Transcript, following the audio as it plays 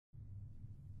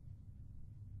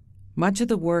Much of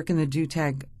the work in the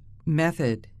DoTag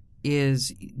method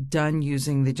is done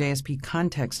using the JSP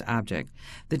context object.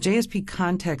 The JSP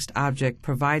context object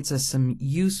provides us some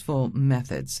useful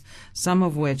methods, some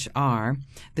of which are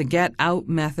the getOut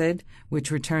method,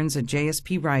 which returns a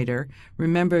JSP writer.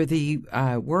 Remember, the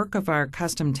work of our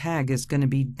custom tag is going to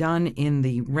be done in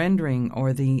the rendering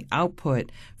or the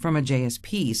output from a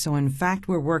JSP. So in fact,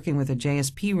 we're working with a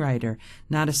JSP writer,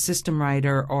 not a system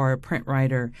writer or a print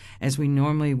writer as we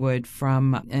normally would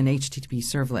from an HTTP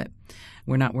servlet.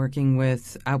 We're not working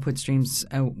with output streams,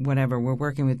 whatever. We're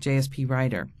working with JSP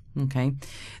writer. Okay.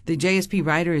 The JSP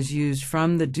writer is used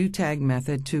from the DoTag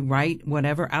method to write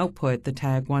whatever output the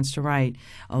tag wants to write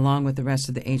along with the rest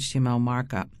of the HTML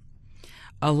markup.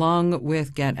 Along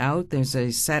with getOut, there's a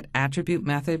setAttribute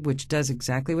method which does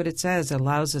exactly what it says. It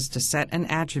allows us to set an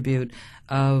attribute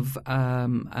of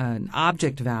an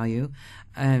object value,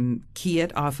 key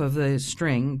it off of the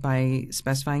string by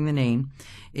specifying the name.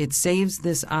 It saves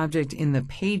this object in the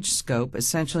page scope,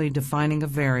 essentially defining a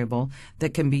variable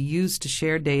that can be used to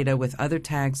share data with other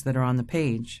tags that are on the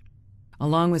page.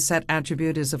 Along with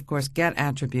setAttribute is, of course,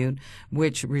 getAttribute,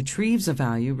 which retrieves a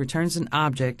value, returns an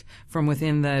object from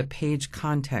within the page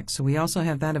context. So we also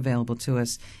have that available to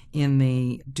us in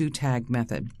the DoTag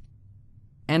method.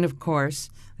 And of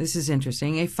course, this is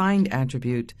interesting, a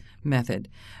findAttribute method.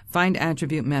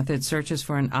 FindAttribute method searches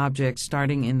for an object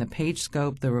starting in the page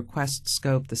scope, the request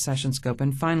scope, the session scope,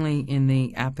 and finally in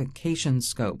the application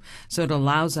scope. So it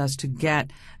allows us to get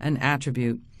an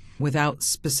attribute without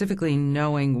specifically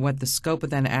knowing what the scope of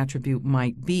that attribute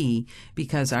might be,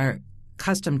 because our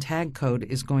custom tag code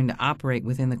is going to operate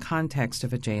within the context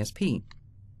of a JSP.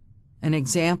 An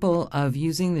example of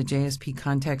using the JSP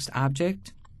context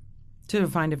object to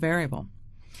define a variable.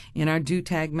 In our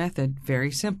DoTag method,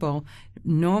 very simple,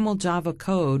 normal Java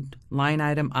code, line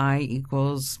item I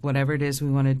equals whatever it is we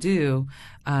want to do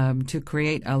to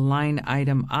create a line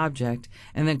item object,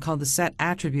 and then call the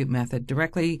setAttribute method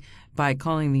directly by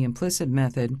calling the implicit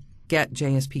method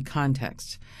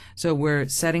getJSPContext. So we're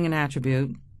setting an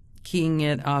attribute, keying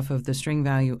it off of the string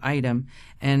value item,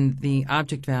 and the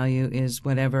object value is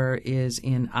whatever is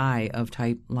in I of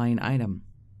type line item.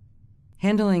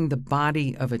 Handling the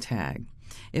body of a tag.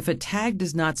 If a tag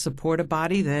does not support a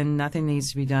body, then nothing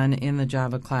needs to be done in the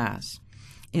Java class.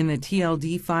 In the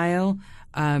TLD file,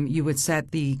 you would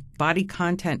set the body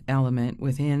content element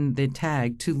within the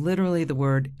tag to literally the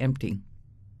word empty.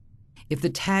 If the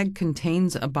tag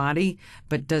contains a body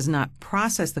but does not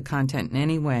process the content in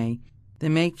any way,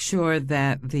 then make sure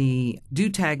that the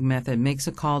DoTag method makes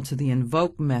a call to the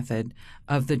invoke method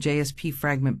of the JSP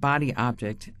fragment body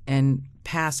object and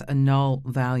pass a null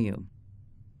value.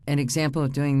 An example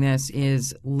of doing this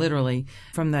is literally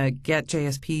from the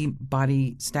getJSP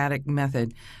body static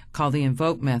method, call the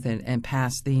invoke method and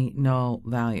pass the null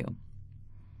value.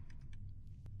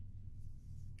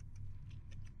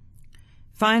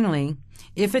 Finally,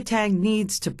 if a tag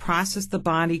needs to process the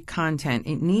body content,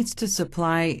 it needs to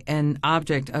supply an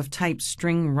object of type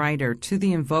string writer to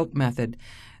the invoke method.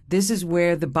 This is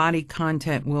where the body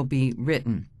content will be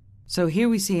written. So here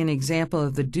we see an example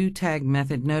of the DoTag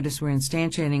method. Notice we're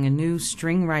instantiating a new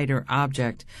string writer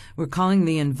object. We're calling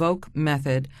the invoke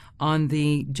method on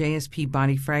the JSP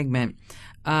body fragment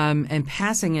and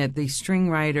passing it the string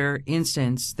writer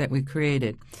instance that we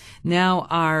created. Now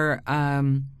our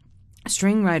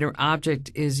string writer object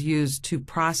is used to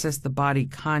process the body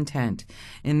content.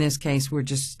 In this case, we're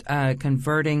just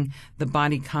converting the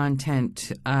body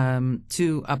content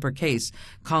to uppercase,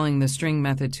 calling the string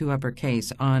method to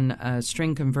uppercase on a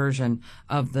string conversion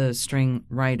of the string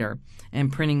writer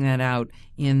and printing that out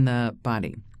in the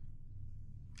body.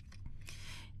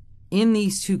 In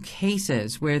these two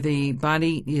cases where the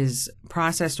body is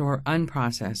processed or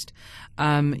unprocessed,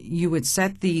 you would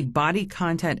set the body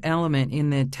content element in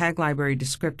the tag library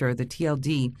descriptor, the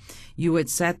TLD. You would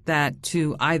set that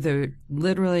to either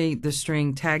literally the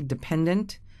string tag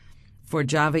dependent for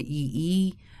Java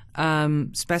EE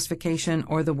specification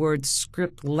or the word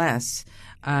scriptless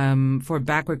for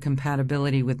backward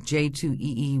compatibility with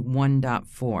J2EE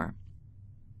 1.4.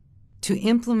 To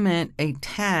implement a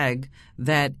tag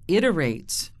that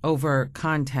iterates over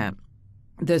content,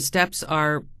 the steps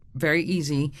are very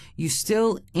easy. You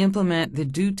still implement the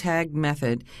DoTag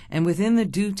method, and within the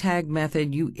DoTag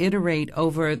method, you iterate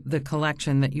over the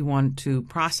collection that you want to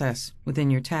process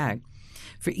within your tag.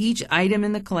 For each item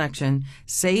in the collection,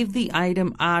 save the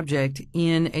item object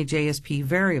in a JSP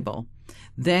variable.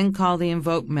 Then call the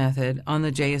invoke method on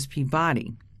the JSP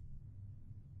body.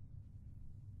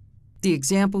 The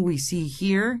example we see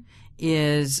here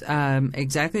is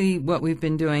exactly what we've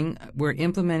been doing. We're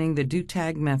implementing the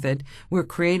doTag method. We're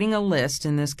creating a list,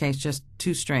 in this case just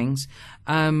 2 strings.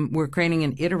 We're creating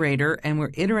an iterator, and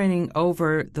we're iterating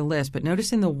over the list. But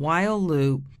notice in the while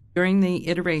loop, during the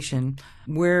iteration,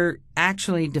 we're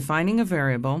actually defining a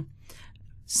variable,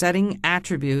 setting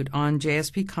attribute on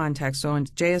JSP context. So in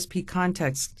JSP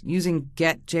context, using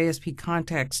get JSP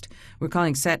context, we're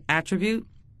calling set attribute,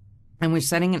 and we're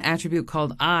setting an attribute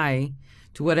called I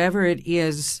to whatever it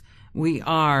is we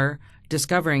are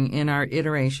discovering in our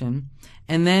iteration.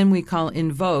 And then we call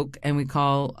invoke, and we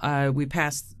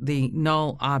pass the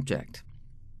null object.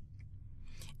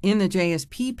 In the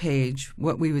JSP page,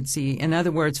 what we would see, in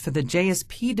other words, for the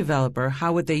JSP developer,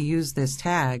 how would they use this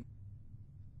tag?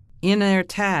 In their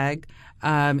tag,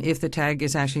 if the tag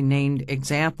is actually named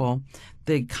example,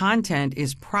 the content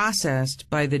is processed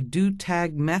by the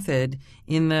doTag method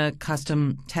in the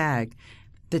custom tag.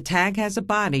 The tag has a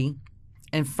body,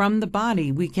 and from the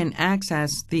body we can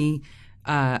access the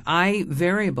I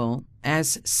variable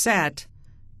as set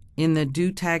in the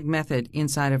doTag method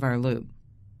inside of our loop.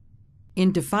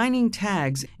 In defining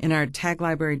tags in our tag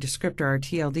library descriptor, our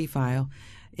TLD file,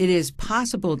 it is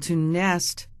possible to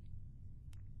nest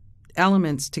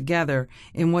elements together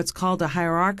in what's called a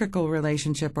hierarchical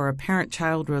relationship or a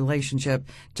parent-child relationship,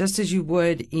 just as you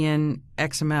would in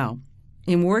XML.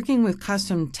 In working with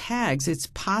custom tags, it's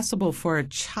possible for a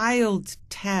child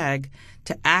tag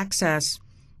to access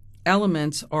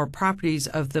elements or properties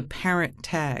of the parent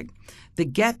tag. The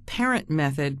getParent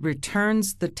method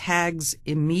returns the tag's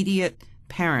immediate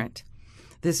parent.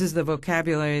 This is the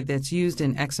vocabulary that's used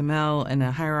in XML and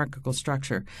a hierarchical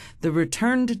structure. The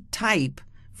returned type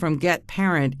from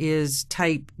getParent is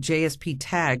type JSP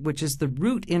tag, which is the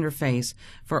root interface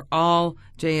for all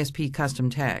JSP custom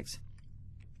tags.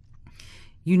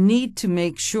 You need to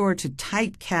make sure to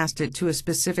typecast it to a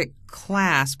specific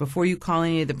class before you call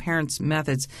any of the parent's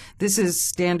methods. This is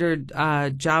standard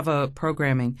Java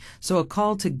programming. So a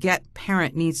call to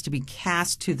getParent needs to be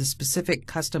cast to the specific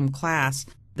custom class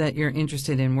that you're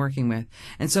interested in working with.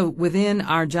 And so within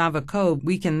our Java code,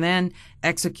 we can then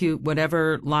execute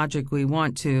whatever logic we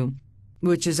want to,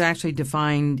 which is actually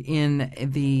defined in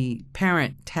the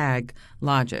parent tag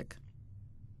logic.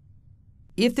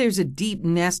 If there's a deep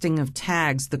nesting of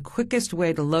tags, the quickest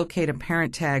way to locate a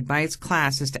parent tag by its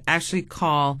class is to actually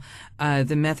call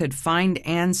the method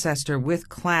findAncestor with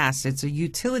class. It's a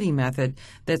utility method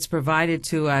that's provided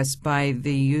to us by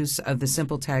the use of the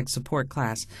SimpleTag support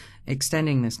class,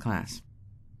 extending this class.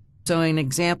 So an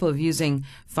example of using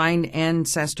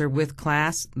findAncestor with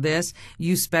class,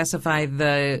 you specify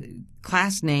the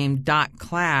class name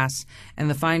 .class, and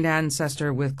the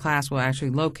findAncestor with class will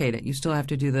actually locate it. You still have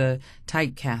to do the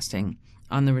typecasting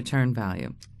on the return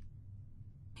value.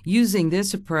 Using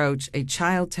this approach, a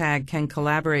child tag can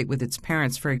collaborate with its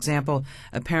parents. For example,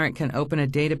 a parent can open a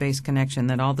database connection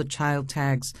that all the child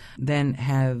tags then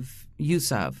have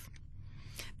use of.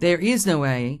 There is no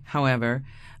way, however,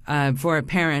 for a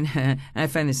parent, I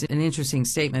find this an interesting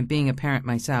statement, being a parent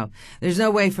myself, there's no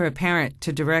way for a parent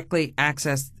to directly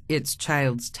access its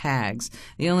child's tags.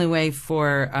 The only way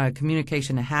for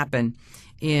communication to happen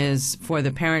is for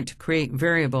the parent to create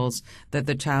variables that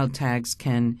the child tags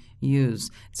can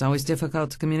use. It's always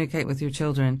difficult to communicate with your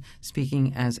children,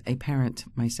 speaking as a parent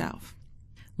myself.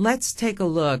 Let's take a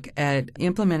look at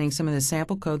implementing some of the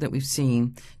sample code that we've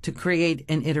seen to create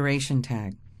an iteration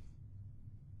tag.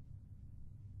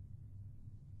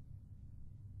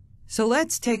 So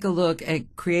let's take a look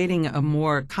at creating a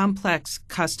more complex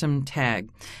custom tag.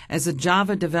 As a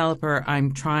Java developer,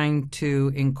 I'm trying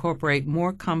to incorporate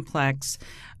more complex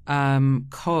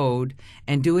code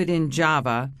and do it in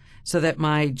Java so that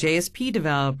my JSP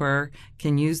developer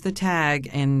can use the tag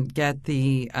and get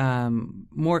the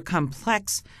more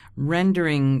complex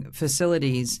rendering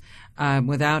facilities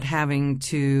without having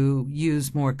to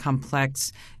use more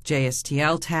complex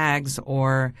JSTL tags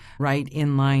or write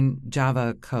inline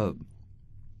Java code.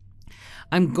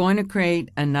 I'm going to create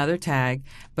another tag,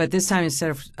 but this time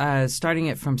instead of starting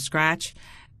it from scratch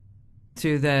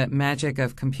through the magic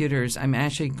of computers, I'm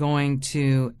actually going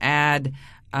to add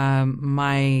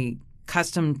my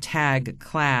custom tag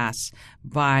class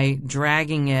by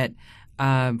dragging it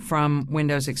from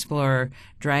Windows Explorer,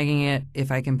 dragging it,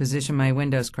 if I can position my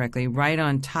windows correctly, right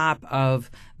on top of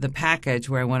the package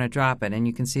where I want to drop it. And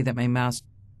you can see that my mouse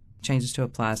changes to a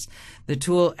plus. The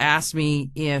tool asks me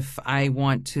if I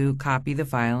want to copy the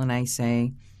file, and I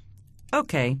say,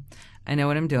 okay, I know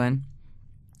what I'm doing.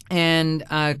 And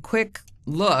a quick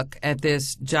look at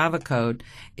this Java code.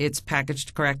 It's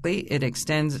packaged correctly. It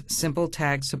extends simple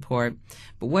tag support.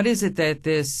 But what is it that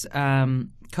this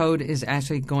code is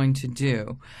actually going to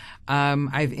do.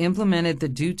 I've implemented the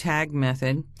doTag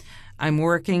method. I'm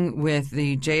working with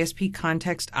the JSP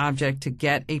context object to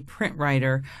get a print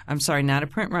writer. I'm sorry, not a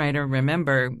print writer.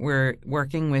 Remember, we're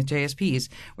working with JSPs.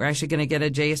 We're actually going to get a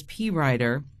JSP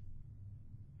writer.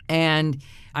 And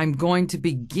I'm going to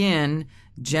begin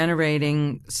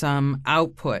generating some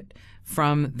output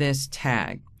from this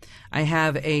tag. I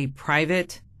have a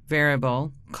private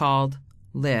variable called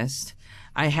list.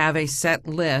 I have a set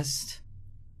list,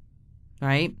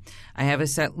 right? I have a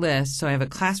set list, so I have a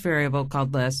class variable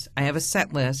called list. I have a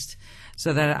set list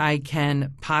so that I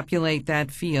can populate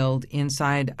that field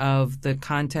inside of the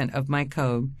content of my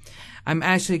code. I'm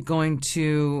actually going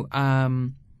to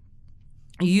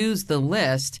use the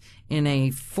list in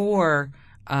a for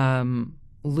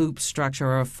loop structure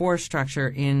or a for structure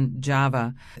in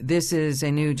Java. This is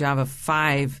a new Java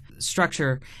 5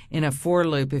 structure in a for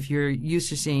loop. If you're used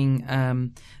to seeing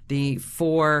the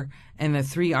for and the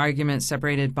 3 arguments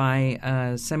separated by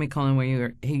a semicolon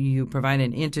where you provide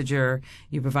an integer,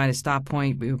 you provide a stop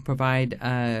point, you provide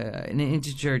an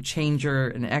integer changer,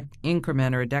 an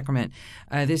increment or a decrement.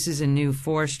 This is a new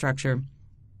for structure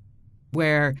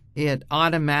where it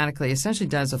automatically essentially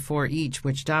does a for each,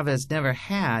 which Java has never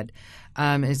had.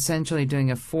 Essentially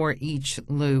doing a for each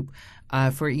loop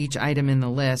for each item in the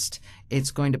list.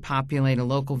 It's going to populate a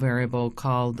local variable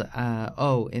called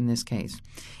O in this case.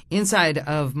 Inside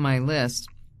of my list,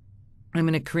 I'm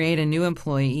going to create a new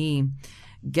employee,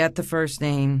 get the first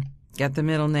name, get the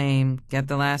middle name, get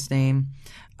the last name.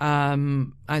 So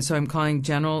I'm calling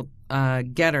general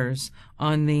getters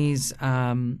on these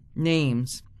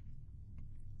names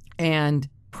and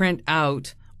print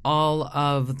out all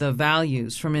of the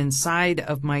values from inside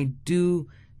of my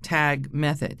doTag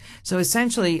method. So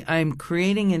essentially, I'm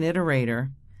creating an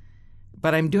iterator,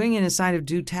 but I'm doing it inside of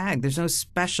doTag. There's no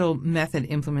special method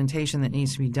implementation that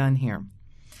needs to be done here.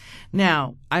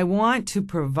 Now, I want to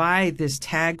provide this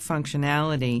tag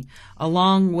functionality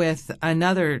along with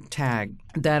another tag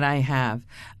that I have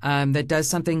that does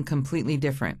something completely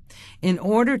different. In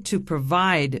order to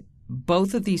provide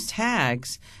both of these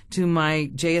tags to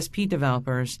my JSP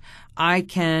developers, I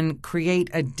can create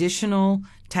additional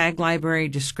tag library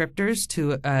descriptors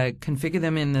to configure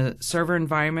them in the server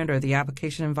environment or the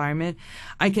application environment.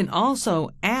 I can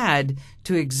also add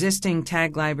to existing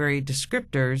tag library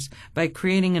descriptors by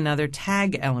creating another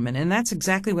tag element, and that's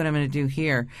exactly what I'm going to do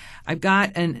here. I've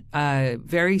got a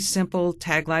very simple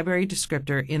tag library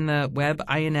descriptor in the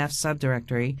web-inf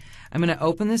subdirectory. I'm going to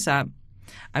open this up.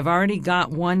 I've already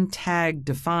got one tag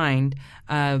defined.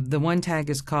 The one tag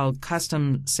is called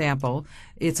custom sample.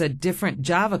 It's a different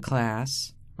Java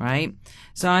class, right?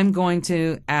 So I'm going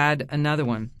to add another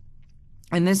one.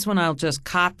 And this one I'll just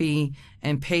copy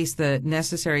and paste the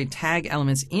necessary tag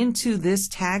elements into this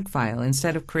tag file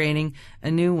instead of creating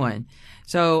a new one.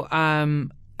 So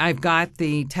I've got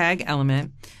the tag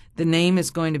element. The name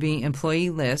is going to be employee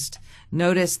list.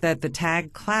 Notice that the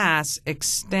tag class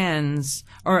extends,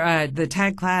 or the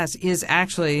tag class is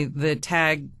actually the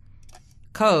tag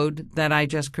code that I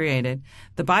just created.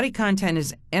 The body content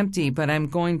is empty, but I'm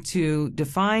going to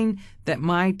define that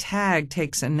my tag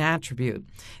takes an attribute.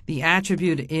 The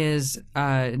attribute is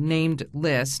named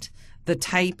list. The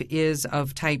type is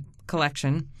of type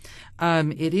collection.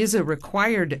 It is a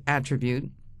required attribute.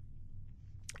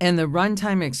 And the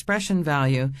runtime expression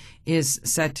value is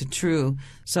set to true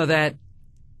so that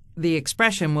the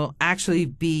expression will actually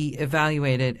be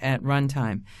evaluated at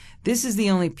runtime. This is the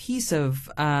only piece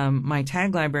of my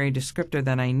tag library descriptor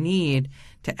that I need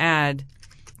to add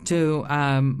to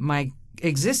my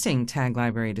existing tag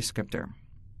library descriptor.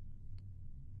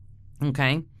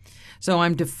 Okay? So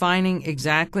I'm defining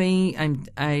exactly,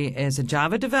 as a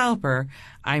Java developer,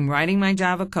 I'm writing my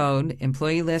Java code,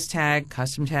 employee list tag,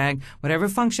 custom tag, whatever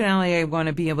functionality I want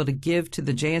to be able to give to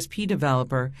the JSP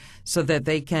developer so that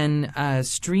they can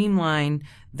streamline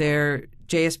their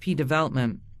JSP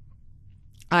development.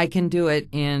 I can do it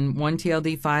in one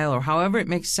TLD file or however it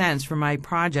makes sense for my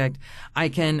project. I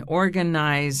can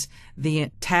organize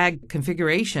the tag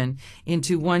configuration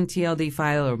into one TLD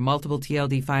file or multiple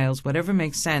TLD files, whatever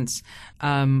makes sense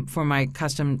for my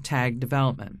custom tag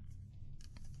development.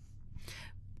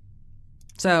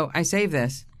 So I save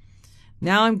this.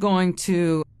 Now I'm going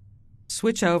to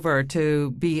switch over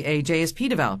to be a JSP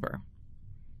developer.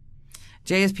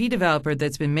 JSP developer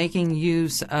that's been making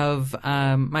use of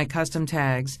my custom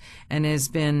tags and has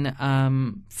been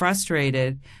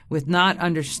frustrated with not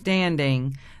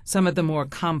understanding some of the more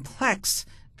complex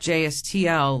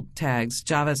JSTL tags,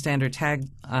 Java Standard Tag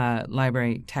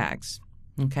Library tags.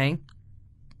 Okay?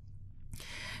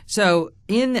 So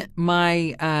in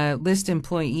my list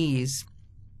employees,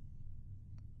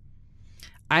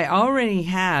 I already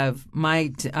have my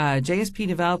JSP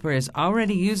developer is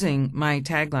already using my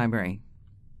tag library.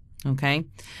 Okay,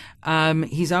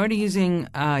 he's already using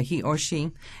he or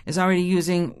she is already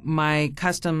using my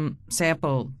custom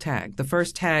sample tag, the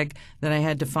first tag that I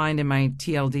had defined in my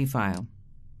TLD file.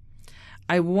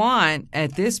 I want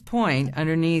at this point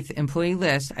underneath employee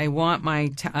list, I want my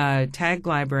tag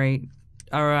library.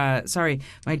 My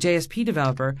JSP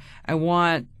developer, I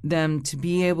want them to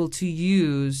be able to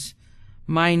use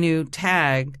my new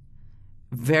tag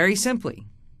very simply.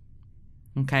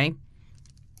 Okay?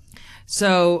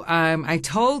 So I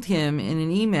told him in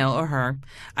an email, or her,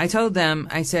 I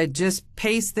said, just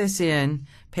paste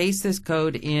this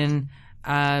code in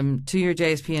to your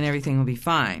JSP and everything will be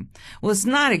fine. Well, it's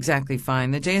not exactly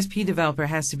fine. The JSP developer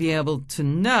has to be able to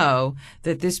know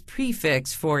that this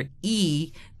prefix for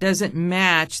E doesn't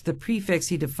match the prefix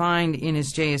he defined in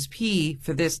his JSP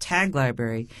for this tag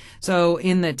library. So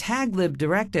in the taglib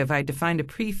directive, I defined a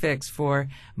prefix for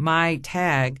my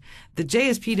tag. The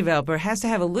JSP developer has to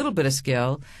have a little bit of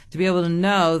skill to be able to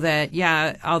know that,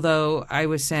 yeah, although I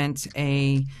was sent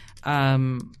a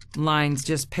line,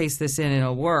 just paste this in and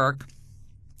it'll work,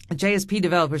 a JSP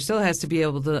developer still has to be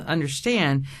able to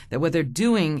understand that what they're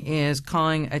doing is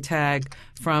calling a tag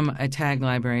from a tag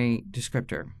library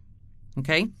descriptor.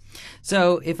 Okay?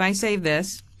 So if I save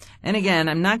this, and again,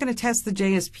 I'm not going to test the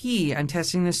JSP, I'm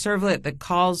testing the servlet that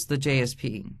calls the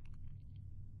JSP.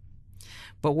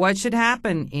 But what should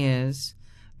happen is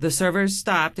the server is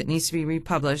stopped. It needs to be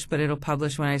republished, but it'll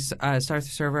publish when I start the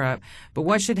server up. But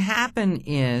what should happen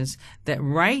is that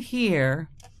right here,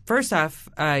 first off,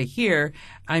 here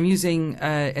I'm using,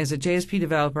 as a JSP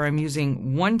developer, I'm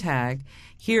using one tag.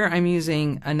 Here I'm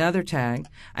using another tag.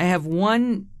 I have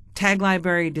one tag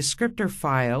library descriptor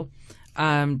file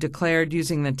declared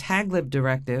using the taglib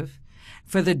directive.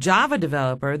 For the Java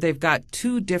developer, they've got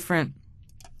two different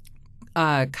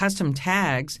custom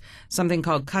tags, something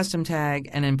called custom tag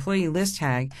and employee list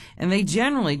tag, and they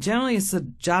generally it's the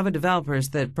Java developers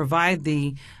that provide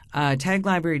the tag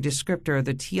library descriptor,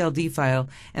 the TLD file,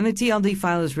 and the TLD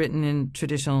file is written in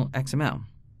traditional XML.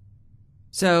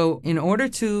 So in order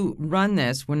to run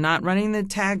this, we're not running the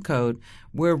tag code,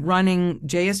 we're running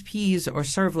JSPs or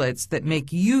servlets that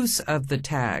make use of the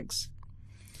tags,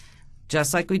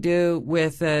 just like we do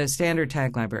with standard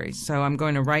tag libraries. So I'm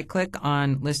going to right-click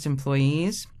on List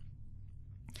Employees,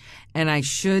 and I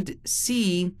should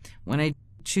see, when I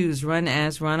choose Run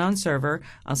As Run on Server,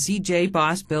 I'll see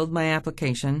JBoss build my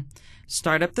application,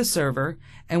 start up the server,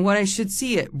 and what I should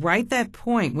see at right that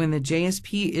point when the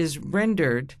JSP is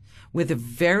rendered with a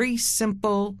very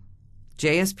simple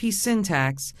JSP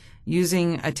syntax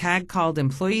using a tag called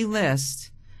employee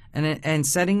list and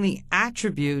setting the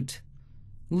attribute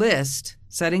list,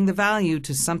 setting the value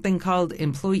to something called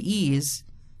employees,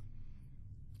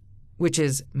 which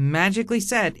is magically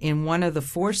set in one of the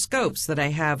 4 scopes that I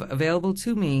have available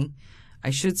to me. I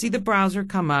should see the browser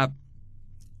come up,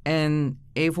 and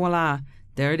voila,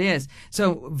 there it is.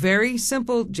 So very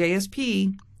simple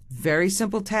JSP, very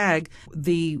simple tag.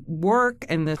 The work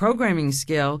and the programming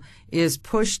skill is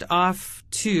pushed off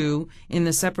to, in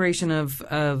the separation of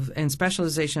and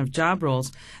specialization of job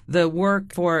roles, the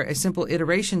work for a simple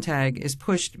iteration tag is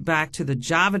pushed back to the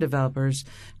Java developers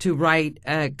to write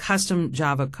a custom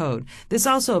Java code. This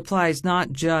also applies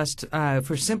not just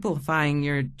for simplifying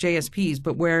your JSPs,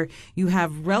 but where you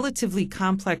have relatively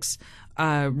complex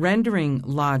rendering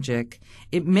logic,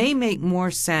 it may make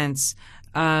more sense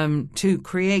to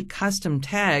create custom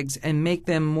tags and make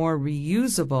them more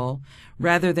reusable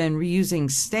rather than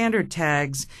reusing standard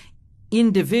tags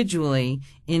individually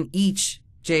in each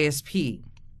JSP.